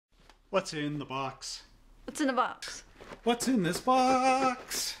What's in the box? What's in the box? What's in this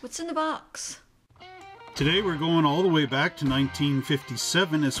box? What's in the box? Today we're going all the way back to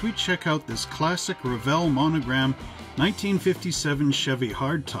 1957 as we check out this classic Revell Monogram 1957 Chevy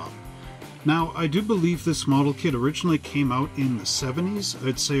Hardtop. Now, I do believe this model kit originally came out in the 70s,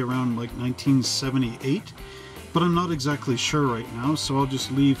 I'd say around like 1978, but I'm not exactly sure right now, so I'll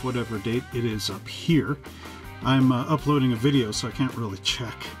just leave whatever date it is up here. I'm uploading a video, so I can't really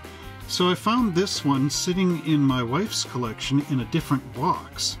check. So I found this one sitting in my wife's collection in a different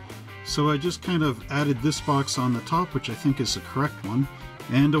box. So I just kind of added this box on the top, which I think is the correct one,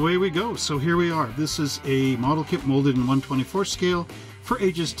 and away we go. So here we are. This is a model kit molded in 1/24 scale for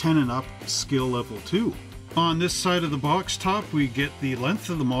ages 10 and up, skill level 2. On this side of the box top, we get the length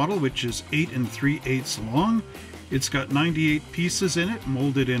of the model, which is 8 3/8 long. It's got 98 pieces in it,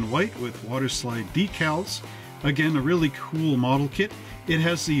 molded in white with water slide decals. Again, a really cool model kit. It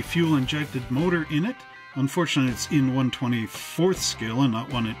has the fuel-injected motor in it. Unfortunately, it's in 1/24 scale and not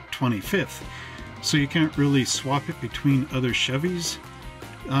 1/25. So you can't really swap it between other Chevys.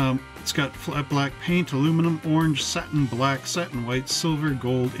 It's got flat black paint, aluminum, orange, satin black, satin white, silver,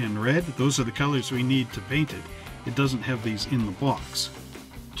 gold, and red. Those are the colors we need to paint it. It doesn't have these in the box.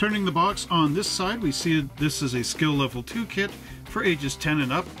 Turning the box on this side, we see this is a skill level 2 kit for ages 10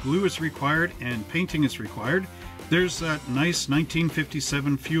 and up. Glue is required and painting is required. There's that nice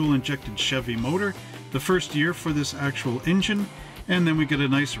 1957 fuel-injected Chevy motor, the first year for this actual engine, and then we get a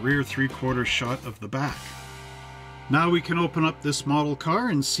nice rear 3/4 shot of the back. Now we can open up this model car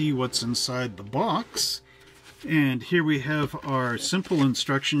and see what's inside the box. And here we have our simple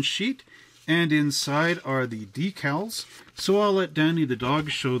instruction sheet, and inside are the decals. So I'll let Danny the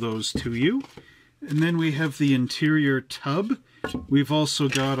dog show those to you. And then we have the interior tub. We've also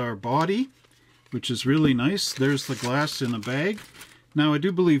got our body, which is really nice. There's the glass in a bag. Now, I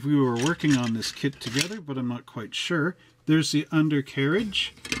do believe we were working on this kit together, but I'm not quite sure. There's the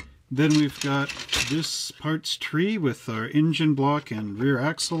undercarriage. Then we've got this parts tree with our engine block and rear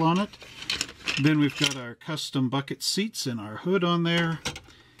axle on it. Then we've got our custom bucket seats and our hood on there.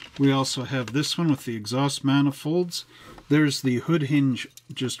 We also have this one with the exhaust manifolds. There's the hood hinge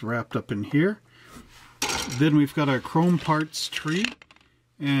just wrapped up in here. Then we've got our chrome parts tree.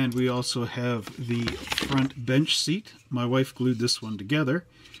 And we also have the front bench seat. My wife glued this one together.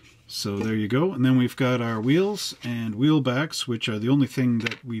 So there you go. And then we've got our wheels and wheel backs, which are the only thing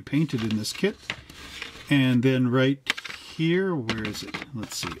that we painted in this kit. And then right here, where is it?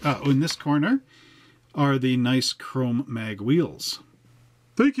 Let's see. In this corner are the nice chrome mag wheels.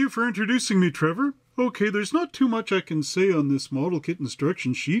 Thank you for introducing me, Trevor. Okay, there's not too much I can say on this model kit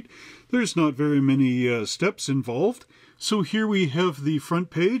instruction sheet. There's not very many steps involved. So here we have the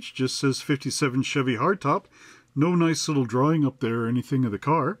front page, just says 57 Chevy Hardtop. No nice little drawing up there or anything of the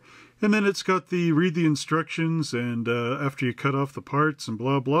car. And then it's got the read the instructions and after you cut off the parts and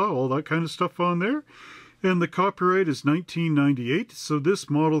blah blah, all that kind of stuff on there. And the copyright is 1998, so this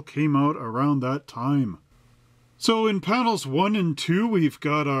model came out around that time. So in panels 1 and 2, we've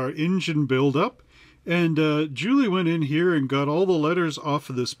got our engine build-up. And Julie went in here and got all the letters off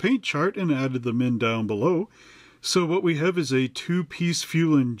of this paint chart and added them in down below. So what we have is a 2-piece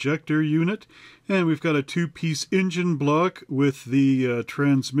fuel injector unit, and we've got a 2-piece engine block with the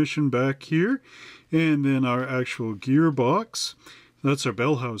transmission back here, and then our actual gearbox. That's our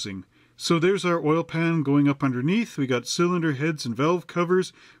bell housing. So there's our oil pan going up underneath. We got cylinder heads and valve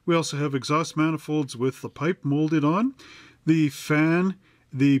covers. We also have exhaust manifolds with the pipe molded on, the fan,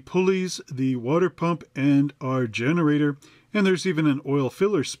 the pulleys, the water pump, and our generator. And there's even an oil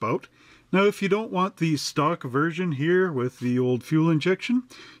filler spout. Now, if you don't want the stock version here with the old fuel injection,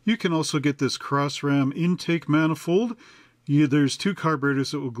 you can also get this cross ram intake manifold. There's 2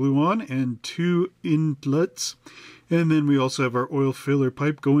 carburetors that will glue on and 2 inlets. And then we also have our oil filler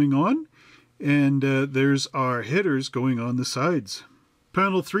pipe going on. And there's our headers going on the sides.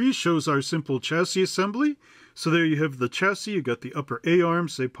 Panel 3 shows our simple chassis assembly. So there you have the chassis, you've got the upper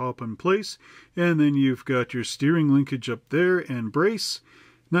A-arms, they pop in place, and then you've got your steering linkage up there and brace.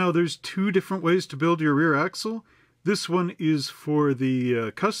 Now there's 2 different ways to build your rear axle. This one is for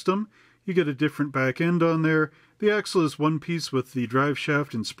the custom. You get a different back end on there. The axle is 1 piece with the drive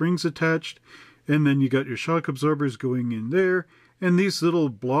shaft and springs attached, and then you got your shock absorbers going in there. And these little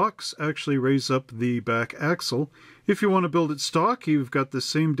blocks actually raise up the back axle. If you want to build it stock, you've got the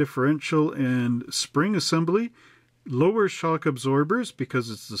same differential and spring assembly, lower shock absorbers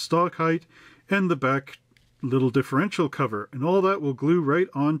because it's the stock height, and the back little differential cover. And all that will glue right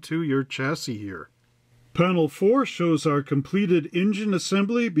onto your chassis here. Panel 4 shows our completed engine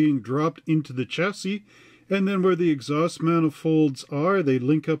assembly being dropped into the chassis. And then where the exhaust manifolds are, they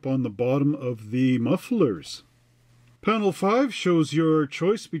link up on the bottom of the mufflers. Panel 5 shows your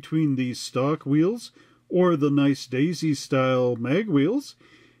choice between the stock wheels or the nice Daisy style mag wheels.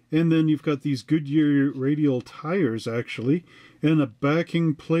 And then you've got these Goodyear radial tires actually, and a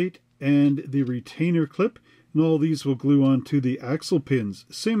backing plate and the retainer clip. And all these will glue onto the axle pins,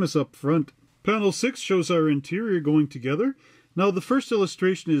 same as up front. Panel 6 shows our interior going together. Now the first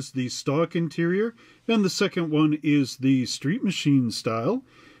illustration is the stock interior, and the second one is the Street Machine style.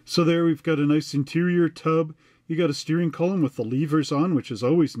 So there we've got a nice interior tub. You got a steering column with the levers on, which is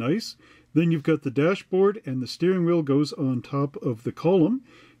always nice. Then you've got the dashboard, and the steering wheel goes on top of the column,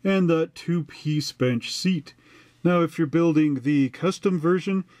 and that two-piece bench seat. Now if you're building the custom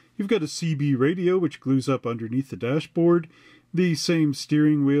version, you've got a CB radio which glues up underneath the dashboard, the same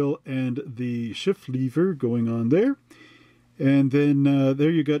steering wheel and the shift lever going on there. And then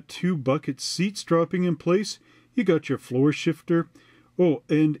there you got two bucket seats dropping in place. You got your floor shifter. Oh,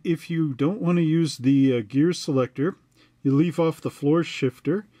 and if you don't want to use the gear selector, you leave off the floor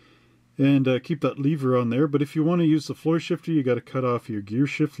shifter and keep that lever on there. But if you want to use the floor shifter, you got to cut off your gear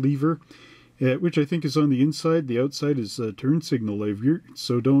shift lever, which I think is on the inside. The outside is turn signal lever,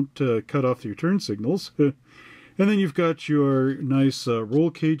 so don't cut off your turn signals. And then you've got your nice roll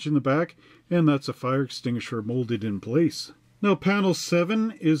cage in the back, and that's a fire extinguisher molded in place. Now panel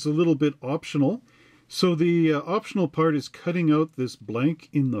 7 is a little bit optional. So the optional part is cutting out this blank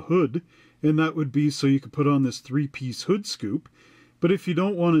in the hood, and that would be so you could put on this three-piece hood scoop. But if you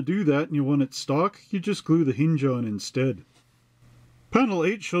don't want to do that and you want it stock, you just glue the hinge on instead. Panel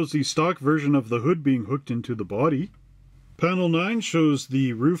 8 shows the stock version of the hood being hooked into the body. Panel 9 shows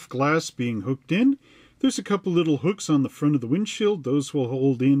the roof glass being hooked in. There's a couple little hooks on the front of the windshield. Those will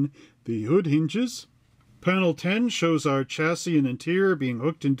hold in the hood hinges. Panel 10 shows our chassis and interior being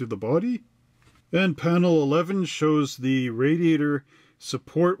hooked into the body. And panel 11 shows the radiator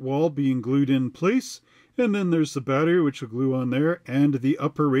support wall being glued in place. And then there's the battery which will glue on there, and the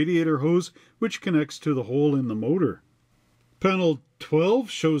upper radiator hose which connects to the hole in the motor. Panel 12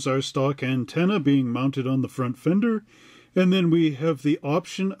 shows our stock antenna being mounted on the front fender. And then we have the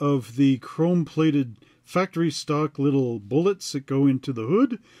option of the chrome-plated factory stock little bullets that go into the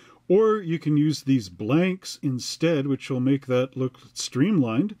hood. Or you can use these blanks instead, which will make that look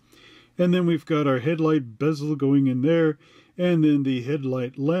streamlined. And then we've got our headlight bezel going in there, and then the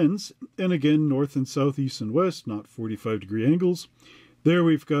headlight lens, and again north and south, east and west, not 45-degree angles. There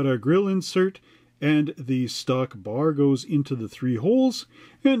we've got our grill insert, and the stock bar goes into the 3 holes,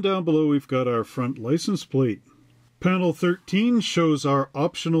 and down below we've got our front license plate. Panel 13 shows our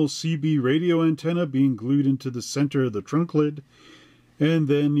optional CB radio antenna being glued into the center of the trunk lid. And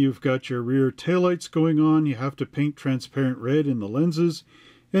then you've got your rear taillights going on. You have to paint transparent red in the lenses.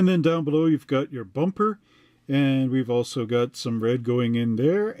 And then down below you've got your bumper. And we've also got some red going in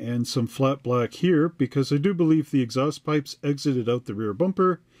there and some flat black here, because I do believe the exhaust pipes exited out the rear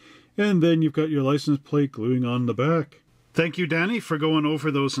bumper. And then you've got your license plate gluing on the back. Thank you, Danny, for going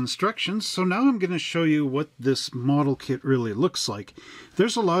over those instructions. So now I'm going to show you what this model kit really looks like.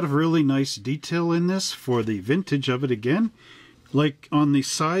 There's a lot of really nice detail in this for the vintage of it again. Like on the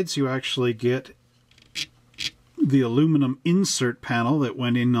sides, you actually get the aluminum insert panel that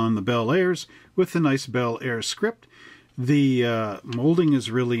went in on the Bel Airs with the nice Bel Air script. The molding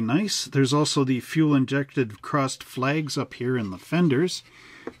is really nice. There's also the fuel-injected crossed flags up here in the fenders.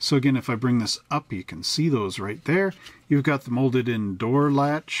 So again, if I bring this up, you can see those right there. You've got the molded-in door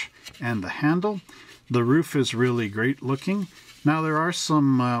latch and the handle. The roof is really great looking. Now there are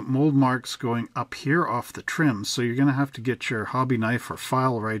some mold marks going up here off the trim, so you're going to have to get your hobby knife or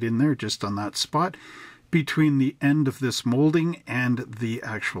file right in there just on that spot between the end of this molding and the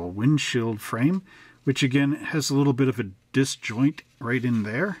actual windshield frame, which again has a little bit of a disjoint right in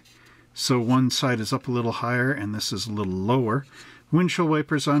there. So one side is up a little higher and this is a little lower. Windshield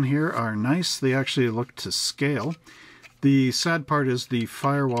wipers on here are nice. They actually look to scale. The sad part is the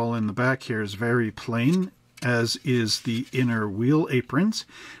firewall in the back here is very plain, as is the inner wheel aprons,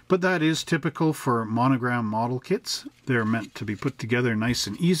 but that is typical for Monogram model kits. They're meant to be put together nice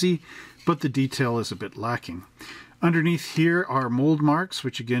and easy, but the detail is a bit lacking. Underneath here are mold marks,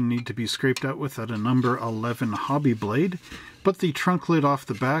 which again need to be scraped out with a number 11 hobby blade, but the trunk lid off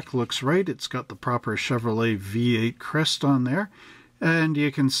the back looks right. It's got the proper Chevrolet V8 crest on there, and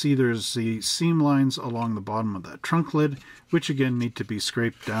you can see there's the seam lines along the bottom of that trunk lid, which again need to be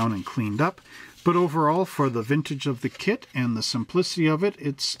scraped down and cleaned up. But overall, for the vintage of the kit and the simplicity of it,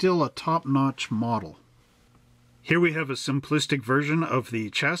 it's still a top-notch model. Here we have a simplistic version of the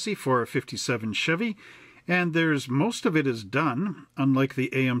chassis for a 57 Chevy, And there's most of it is done, unlike the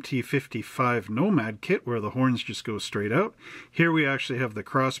AMT 55 Nomad kit where the horns just go straight out. Here we actually have the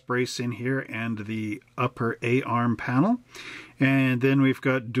cross brace in here and the upper A-arm panel. And then we've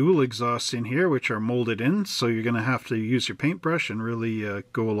got dual exhausts in here which are molded in, so you're going to have to use your paintbrush and really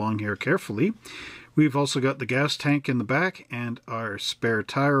go along here carefully. We've also got the gas tank in the back and our spare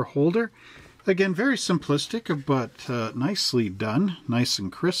tire holder. Again, very simplistic, but nicely done. Nice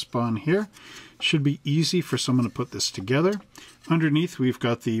and crisp on here. Should be easy for someone to put this together. Underneath, we've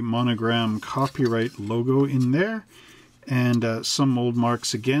got the Monogram copyright logo in there. And some mold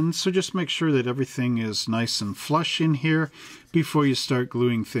marks again. So just make sure that everything is nice and flush in here before you start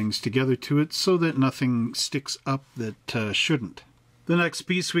gluing things together to it so that nothing sticks up that shouldn't. The next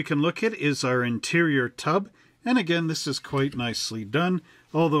piece we can look at is our interior tub. And again, this is quite nicely done.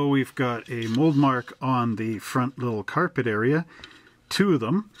 Although we've got a mold mark on the front little carpet area, 2 of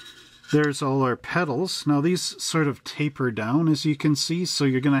them. There's all our pedals. Now these sort of taper down, as you can see, so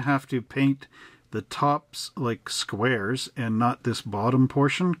you're going to have to paint the tops like squares and not this bottom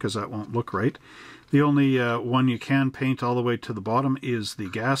portion, because that won't look right. The only one you can paint all the way to the bottom is the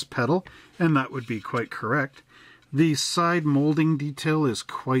gas pedal, and that would be quite correct. The side molding detail is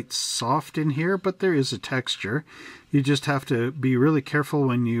quite soft in here, but there is a texture. You just have to be really careful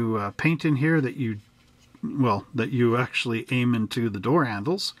when you paint in here that you actually aim into the door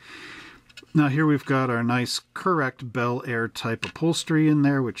handles. Now here we've got our nice correct Bel Air type upholstery in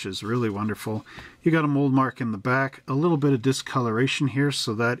there, which is really wonderful. You got a mold mark in the back, a little bit of discoloration here,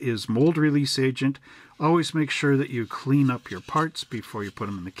 so that is mold release agent. Always make sure that you clean up your parts before you put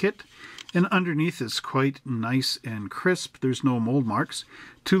them in the kit. And underneath is quite nice and crisp. There's no mold marks.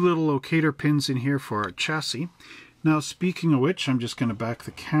 2 little locator pins in here for our chassis. Now speaking of which, I'm just going to back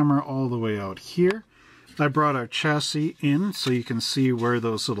the camera all the way out here. I brought our chassis in so you can see where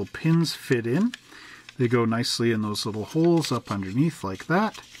those little pins fit in. They go nicely in those little holes up underneath like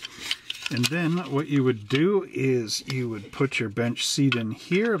that. And then what you would do is you would put your bench seat in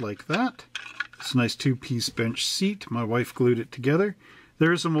here like that. It's a nice 2-piece bench seat. My wife glued it together.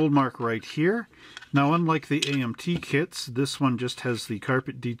 There's a mold mark right here. Now, unlike the AMT kits, this one just has the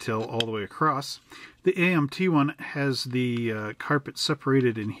carpet detail all the way across. The AMT one has the carpet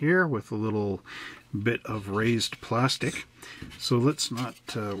separated in here with a little bit of raised plastic. So let's not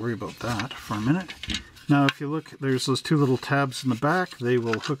worry about that for a minute. Now, if you look, there's those 2 little tabs in the back. They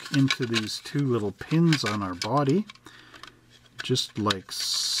will hook into these 2 little pins on our body, just like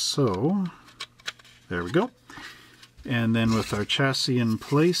so. There we go. And then with our chassis in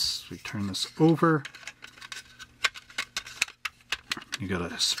place, we turn this over. You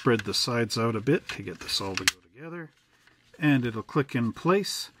gotta spread the sides out a bit to get this all to go together. And it'll click in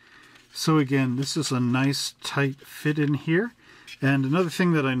place. So again, this is a nice tight fit in here. And another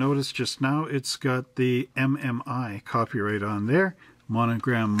thing that I noticed just now, it's got the MMI copyright on there.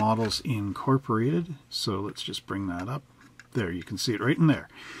 Monogram Models Incorporated. So let's just bring that up. There, you can see it right in there.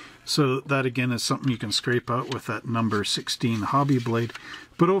 So that again is something you can scrape out with that number 16 hobby blade.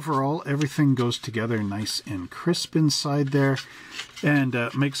 But overall, everything goes together nice and crisp inside there and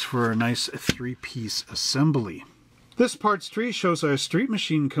makes for a nice 3-piece assembly. This parts tree shows our street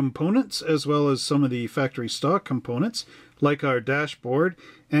machine components as well as some of the factory stock components like our dashboard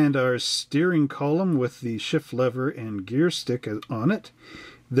and our steering column with the shift lever and gear stick on it.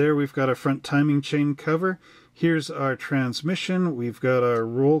 There we've got our front timing chain cover. Here's our transmission. We've got our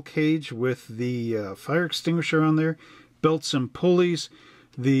roll cage with the fire extinguisher on there, belts and pulleys,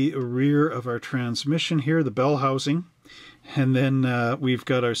 the rear of our transmission here, the bell housing, and then we've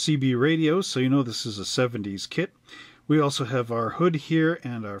got our CB radios, so you know this is a 70s kit. We also have our hood here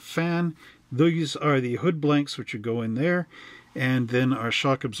and our fan. These are the hood blanks which would go in there, and then our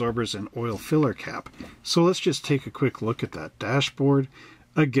shock absorbers and oil filler cap. So let's just take a quick look at that dashboard.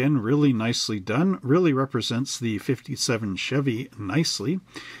 Again, really nicely done. Really represents the 57 Chevy nicely.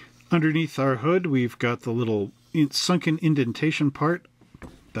 Underneath our hood, we've got the little sunken indentation part.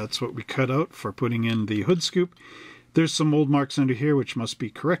 That's what we cut out for putting in the hood scoop. There's some mold marks under here which must be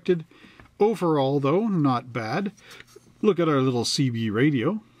corrected. Overall, though, not bad. Look at our little CB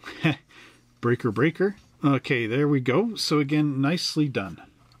radio. Breaker, breaker. Okay, there we go. So again, nicely done.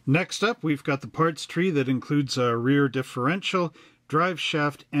 Next up, we've got the parts tree that includes our rear differential, drive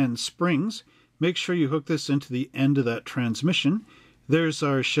shaft, and springs. Make sure you hook this into the end of that transmission. There's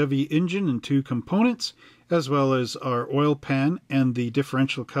our Chevy engine and 2 components, as well as our oil pan and the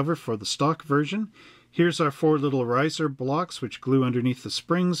differential cover for the stock version. Here's our 4 little riser blocks which glue underneath the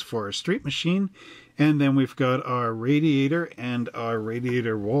springs for our street machine. And then we've got our radiator and our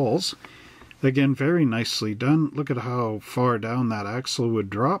radiator walls. Again, very nicely done. Look at how far down that axle would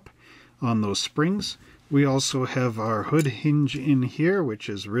drop on those springs. We also have our hood hinge in here, which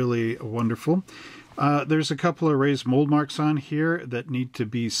is really wonderful. There's a couple of raised mold marks on here that need to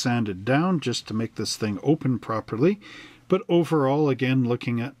be sanded down just to make this thing open properly. But overall, again,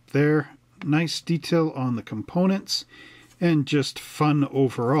 looking at there, nice detail on the components and just fun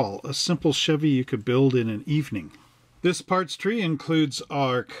overall. A simple Chevy you could build in an evening. This parts tree includes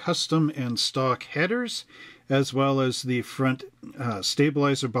our custom and stock headers, as well as the front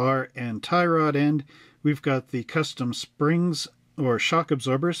stabilizer bar and tie rod end. We've got the custom springs or shock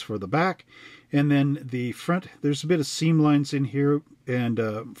absorbers for the back, and then the front, there's a bit of seam lines in here and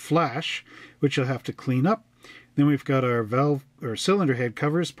flash, which you'll have to clean up. Then we've got our valve or cylinder head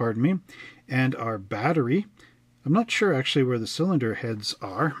covers, pardon me, and our battery. I'm not sure actually where the cylinder heads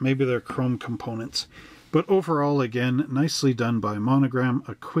are. Maybe they're chrome components. But overall, again, nicely done by Monogram.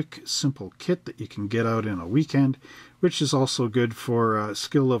 A quick, simple kit that you can get out in a weekend, which is also good for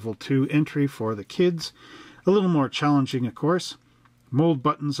skill level 2 entry for the kids. A little more challenging, of course. Mold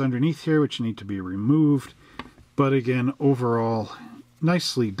buttons underneath here, which need to be removed. But again, overall,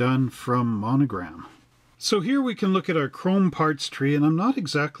 nicely done from Monogram. So here we can look at our chrome parts tree, and I'm not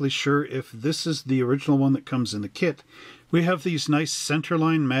exactly sure if this is the original one that comes in the kit. We have these nice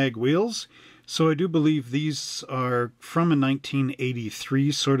centerline mag wheels. So I do believe these are from a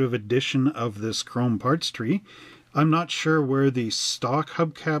 1983 sort of edition of this chrome parts tree. I'm not sure where the stock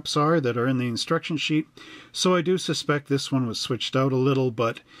hubcaps are that are in the instruction sheet, so I do suspect this one was switched out a little,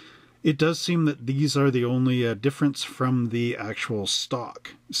 but it does seem that these are the only difference from the actual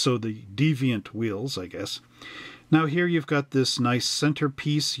stock. So the deviant wheels, I guess. Now here you've got this nice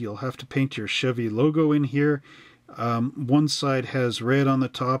centerpiece. You'll have to paint your Chevy logo in here. One side has red on the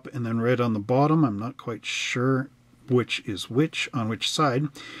top and then red on the bottom. I'm not quite sure which is which on which side.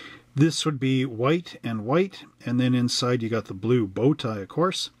 This would be white, and then inside you got the blue bow tie, of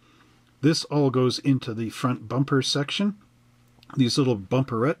course. This all goes into the front bumper section. These little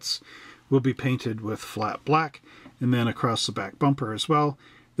bumperettes will be painted with flat black, and then across the back bumper as well.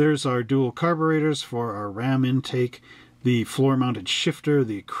 There's our dual carburetors for our Ram intake, the floor-mounted shifter,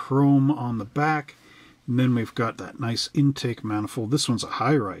 the chrome on the back. And then we've got that nice intake manifold. This one's a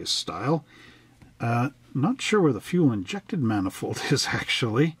high-rise style. Not sure where the fuel-injected manifold is,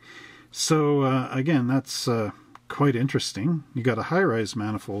 actually. So, again, that's quite interesting. You got a high-rise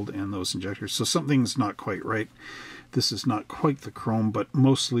manifold and those injectors, so something's not quite right. This is not quite the chrome, but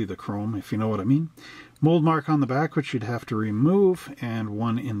mostly the chrome, if you know what I mean. Mold mark on the back, which you'd have to remove, and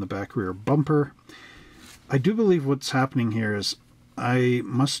one in the back rear bumper. I do believe what's happening here is I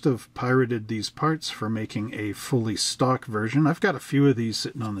must have pirated these parts for making a fully stock version. I've got a few of these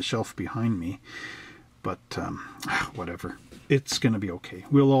sitting on the shelf behind me, but whatever. It's going to be okay.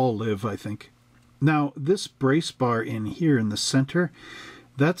 We'll all live, I think. Now, this brace bar in here in the center,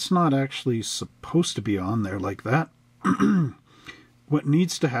 that's not actually supposed to be on there like that. What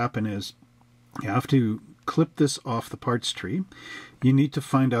needs to happen is you have to clip this off the parts tree. You need to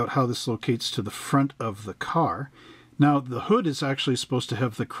find out how this locates to the front of the car. Now, the hood is actually supposed to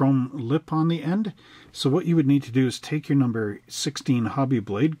have the chrome lip on the end. So what you would need to do is take your number 16 hobby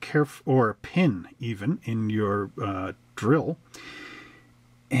blade, or pin even, in your drill,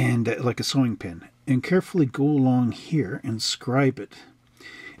 and like a sewing pin, and carefully go along here and scribe it.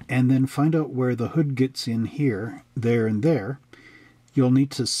 And then find out where the hood gets in here, there and there. You'll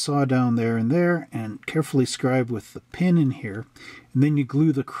need to saw down there and there and carefully scribe with the pin in here. And then you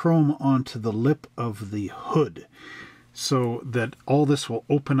glue the chrome onto the lip of the hood, so that all this will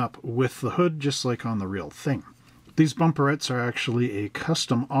open up with the hood, just like on the real thing. These bumperettes are actually a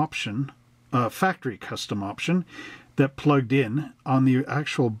custom option, factory custom option, that plugged in. On the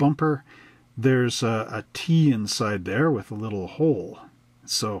actual bumper, there's a T inside there with a little hole.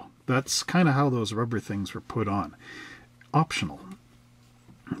 So that's kind of how those rubber things were put on. Optional.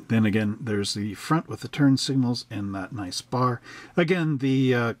 Then again, there's the front with the turn signals and that nice bar. Again,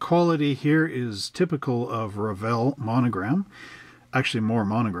 the quality here is typical of Revell Monogram. Actually, more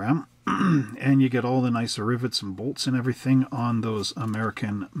Monogram. And you get all the nice rivets and bolts and everything on those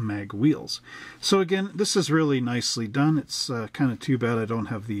American mag wheels. So again, this is really nicely done. It's kind of too bad I don't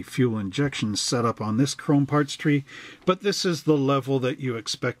have the fuel injection set up on this chrome parts tree, but this is the level that you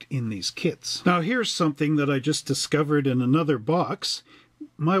expect in these kits. Now here's something that I just discovered in another box.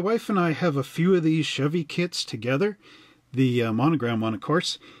 My wife and I have a few of these Chevy kits together, the Monogram one, of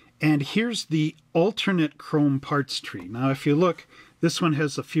course, and here's the alternate chrome parts tree. Now if you look, this one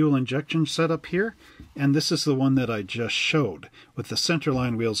has the fuel injection set up here, and this is the one that I just showed, with the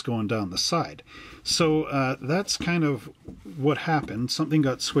centerline wheels going down the side. So that's kind of what happened. Something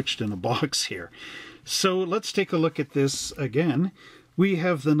got switched in a box here. So let's take a look at this again. We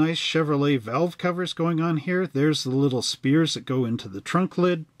have the nice Chevrolet valve covers going on here. There's the little spears that go into the trunk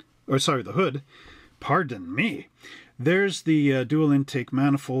lid, or sorry, the hood. Pardon me. There's the dual intake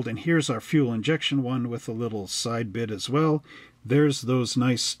manifold, and here's our fuel injection one with a little side bit as well. There's those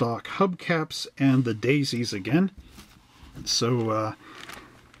nice stock hubcaps and the daisies again. So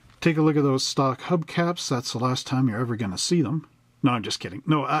take a look at those stock hubcaps. That's the last time you're ever going to see them. No, I'm just kidding.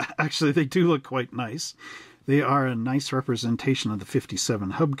 No, actually they do look quite nice. They are a nice representation of the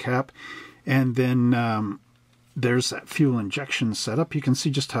 57 hubcap. And then there's that fuel injection setup. You can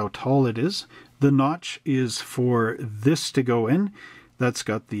see just how tall it is. The notch is for this to go in. That's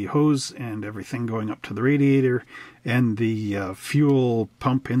got the hose and everything going up to the radiator and the fuel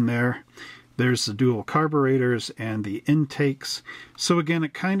pump in there. There's the dual carburetors and the intakes. So again,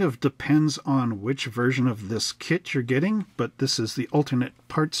 it kind of depends on which version of this kit you're getting, but this is the alternate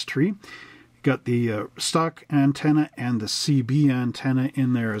parts tree. Got the stock antenna and the CB antenna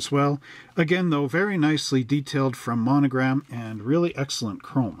in there as well. Again, though, very nicely detailed from Monogram and really excellent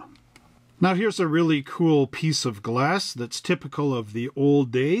chrome. Now here's a really cool piece of glass that's typical of the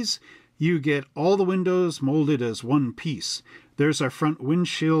old days. You get all the windows molded as one piece. There's our front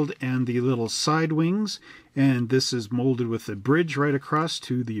windshield and the little side wings, and this is molded with a bridge right across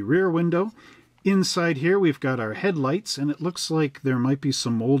to the rear window. Inside here we've got our headlights, and it looks like there might be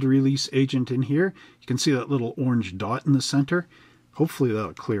some mold release agent in here. You can see that little orange dot in the center. Hopefully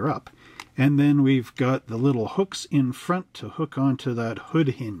that'll clear up. And then we've got the little hooks in front to hook onto that hood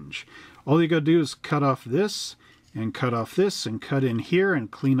hinge. All you got to do is cut off this and cut off this and cut in here and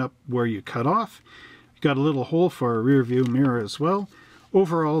clean up where you cut off. Got a little hole for a rear view mirror as well.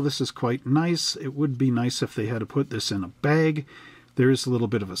 Overall, this is quite nice. It would be nice if they had to put this in a bag. There is a little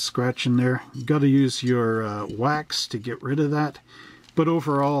bit of a scratch in there. You got to use your wax to get rid of that. But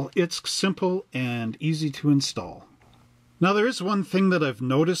overall, it's simple and easy to install. Now there is one thing that I've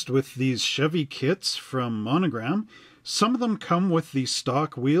noticed with these Chevy kits from Monogram. Some of them come with the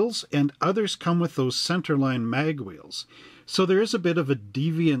stock wheels and others come with those centerline mag wheels. So there is a bit of a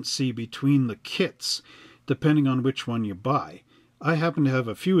deviancy between the kits, depending on which one you buy. I happen to have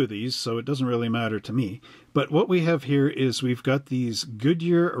a few of these, so it doesn't really matter to me. But what we have here is we've got these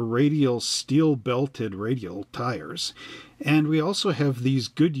Goodyear radial steel-belted radial tires. And we also have these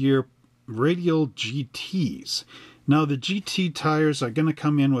Goodyear radial GTs. Now the GT tires are going to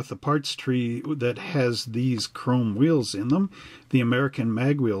come in with a parts tree that has these chrome wheels in them, the American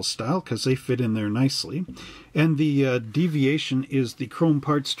mag wheel style, because they fit in there nicely. And the deviation is the chrome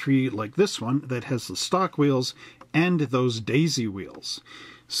parts tree like this one that has the stock wheels and those daisy wheels.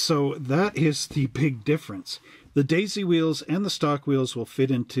 So that is the big difference. The daisy wheels and the stock wheels will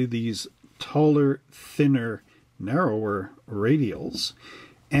fit into these taller, thinner, narrower radials.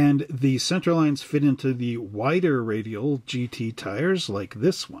 And the center lines fit into the wider radial GT tires like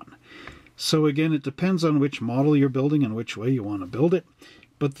this one. So again, it depends on which model you're building and which way you want to build it.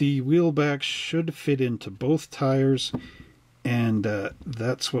 But the wheel back should fit into both tires, and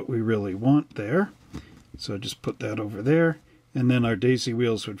that's what we really want there. So just put that over there, and then our daisy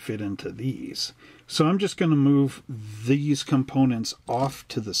wheels would fit into these. So I'm just going to move these components off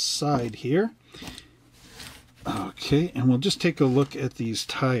to the side here. Okay, and we'll just take a look at these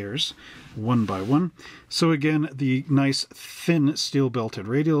tires one by one. So again, the nice thin steel belted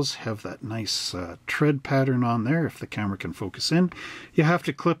radials have that nice tread pattern on there, if the camera can focus in. You have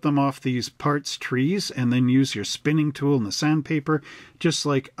to clip them off these parts trees and then use your spinning tool and the sandpaper, just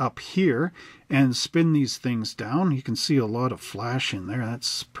like up here, and spin these things down. You can see a lot of flash in there.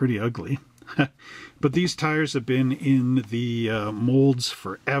 That's pretty ugly. But these tires have been in the molds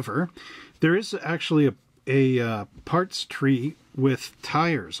forever. There is actually a parts tree with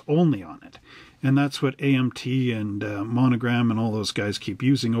tires only on it, and that's what AMT and Monogram and all those guys keep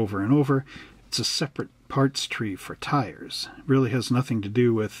using over and over. It's a separate parts tree for tires. It really has nothing to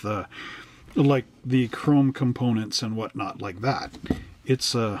do with like the chrome components and whatnot like that.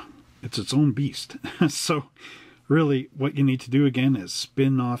 It's its own beast. So really what you need to do again is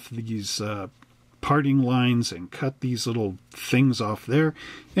spin off these parting lines and cut these little things off there,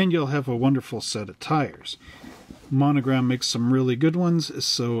 and you'll have a wonderful set of tires. Monogram makes some really good ones,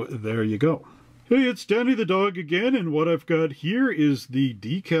 so there you go. Hey, it's Danny the dog again, and what I've got here is the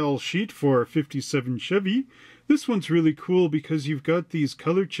decal sheet for 57 Chevy. This one's really cool because you've got these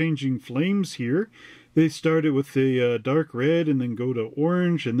color changing flames here. They started with a dark red and then go to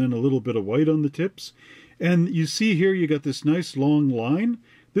orange and then a little bit of white on the tips. And you see here you got this nice long line.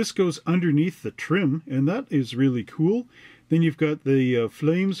 This goes underneath the trim, and that is really cool. Then you've got the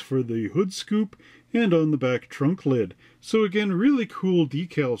flames for the hood scoop, and on the back trunk lid. So again, really cool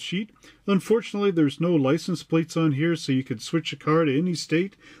decal sheet. Unfortunately, there's no license plates on here, so you could switch a car to any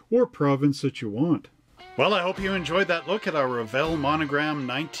state or province that you want. Well, I hope you enjoyed that look at our Revell Monogram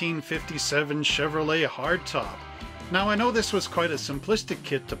 1957 Chevrolet Hardtop. Now, I know this was quite a simplistic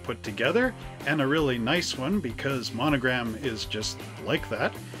kit to put together, and a really nice one because Monogram is just like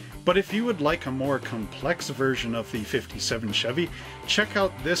that. But if you would like a more complex version of the 57 Chevy, check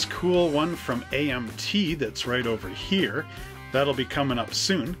out this cool one from AMT that's right over here. That'll be coming up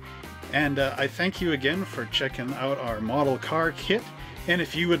soon. And I thank you again for checking out our model car kit. And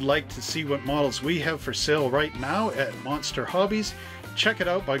if you would like to see what models we have for sale right now at Monster Hobbies, check it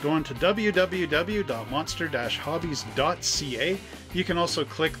out by going to www.monster-hobbies.ca. You can also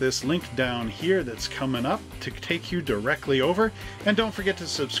click this link down here that's coming up to take you directly over. And don't forget to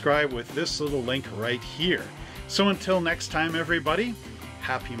subscribe with this little link right here. So until next time, everybody,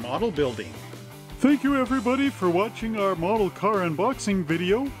 happy model building. Thank you everybody for watching our model car unboxing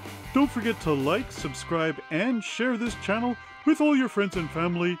video. Don't forget to like, subscribe, and share this channel with all your friends and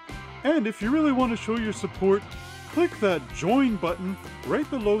family. And if you really want to show your support, click that join button right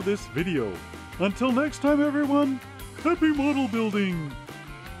below this video. Until next time everyone, happy model building!